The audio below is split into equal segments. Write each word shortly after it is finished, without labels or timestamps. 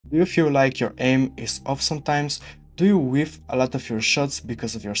Do you feel like your aim is off sometimes? Do you whiff a lot of your shots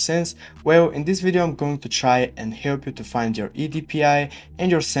because of your sense? Well, in this video I'm going to try and help you to find your EDPI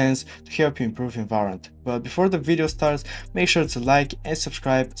and your sense to help you improve in Valorant. But before the video starts, make sure to like and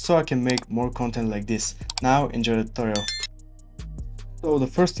subscribe so I can make more content like this. Now enjoy the tutorial. So the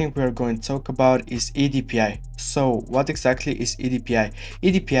first thing we are going to talk about is EDPI. So what exactly is EDPI?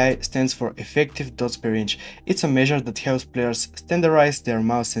 EDPI stands for effective dots per inch. It's a measure that helps players standardize their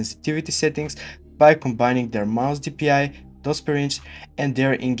mouse sensitivity settings by combining their mouse DPI, dots per inch, and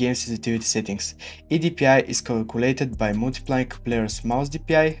their in-game sensitivity settings. EDPI is calculated by multiplying players' mouse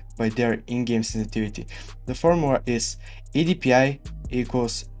DPI by their in-game sensitivity. The formula is EDPI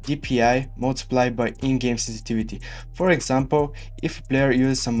equals DPI multiplied by in-game sensitivity. For example, if a player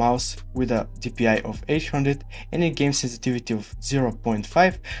uses a mouse with a DPI of 800 and in-game sensitivity of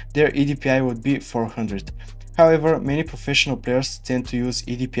 0.5, their EDPI would be 400. However, many professional players tend to use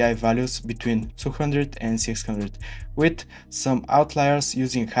EDPI values between 200 and 600, with some outliers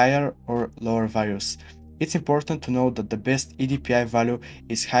using higher or lower values. It's important to know that the best EDPI value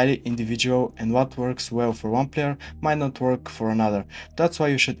is highly individual, and what works well for one player might not work for another. That's why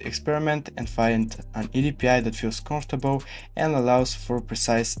you should experiment and find an EDPI that feels comfortable and allows for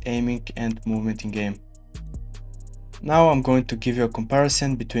precise aiming and movement in game. Now I'm going to give you a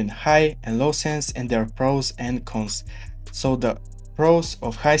comparison between high and low sense and their pros and cons. So the pros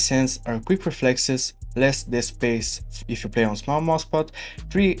of Hisense are quick reflexes, less dead space if you play on small mousepad,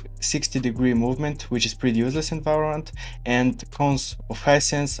 360-degree movement, which is pretty useless in Valorant, and cons of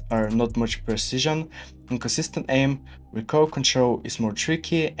Hisense are not much precision, inconsistent aim, recoil control is more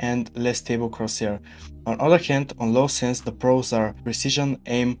tricky, and less stable crosshair. On the other hand, on low sense, the pros are precision,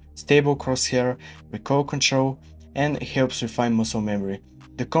 aim, stable crosshair, recoil control, and it helps refine muscle memory.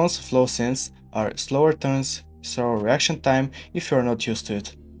 The cons of low sense are slower turns, slower reaction time if you are not used to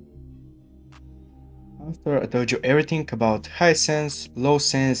it. After I told you everything about high sense, low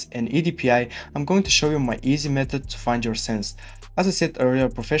sense, and EDPI, I'm going to show you my easy method to find your sense. As I said earlier,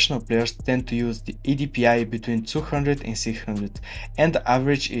 professional players tend to use the EDPI between 200 and 600, and the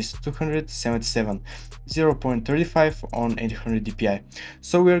average is 277, 0.35 on 800 DPI.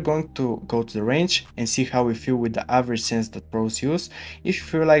 So we are going to go to the range and see how we feel with the average sense that pros use. If you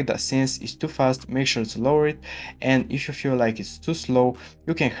feel like the sense is too fast, make sure to lower it, and if you feel like it's too slow,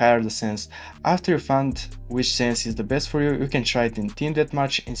 you can higher the sense. After you found which sense is the best for you, you can try it in team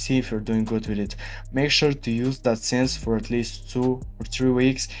deathmatch and see if you're doing good with it. Make sure to use that sense for at least 2 or 3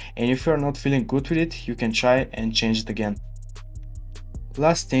 weeks, and if you're not feeling good with it, you can try and change it again.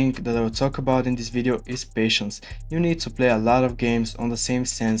 Last thing that I will talk about in this video is patience. You need to play a lot of games on the same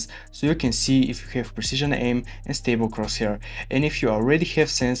sense so you can see if you have precision aim and stable crosshair. And if you already have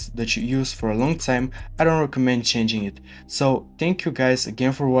sense that you use for a long time, I don't recommend changing it. So thank you guys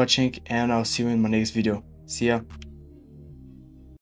again for watching, and I'll see you in my next video. See ya!